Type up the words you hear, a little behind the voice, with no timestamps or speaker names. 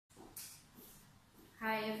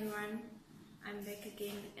Hi everyone, I'm back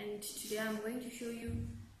again, and today I'm going to show you,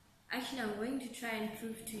 I'm going to try and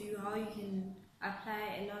prove to you how you can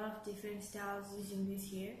apply a lot of different styles using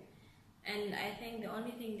this hair. And I think the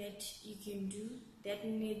only thing that you can do that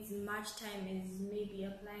needs much time is maybe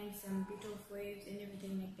applying some bit of waves and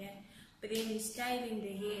everything like that. But then styling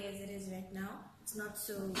the hair as it is right now, it's not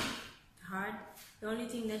so hard. The only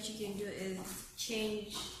thing that you can do is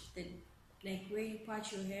change the where you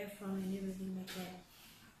part your hair from and everything like that.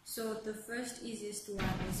 So the first easiest one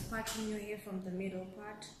is parting your hair from the middle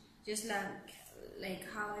part, just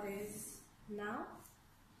like how it is now.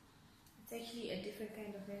 It's actually a different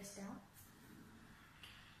kind of hairstyle.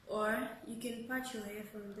 Or you can part your hair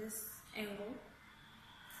from this angle.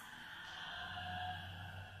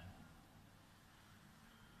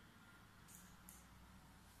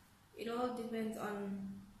 It all depends on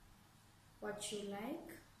what you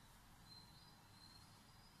like.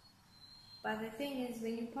 But the thing is,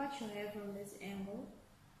 when you part your hair from this angle,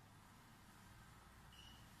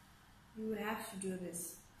 you would have to do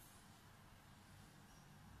this.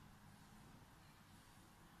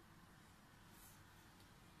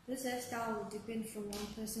 This hairstyle will depend from one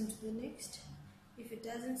person to the next. If it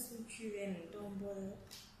doesn't suit you, then don't bother.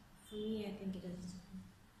 For me, I think it doesn't suit me.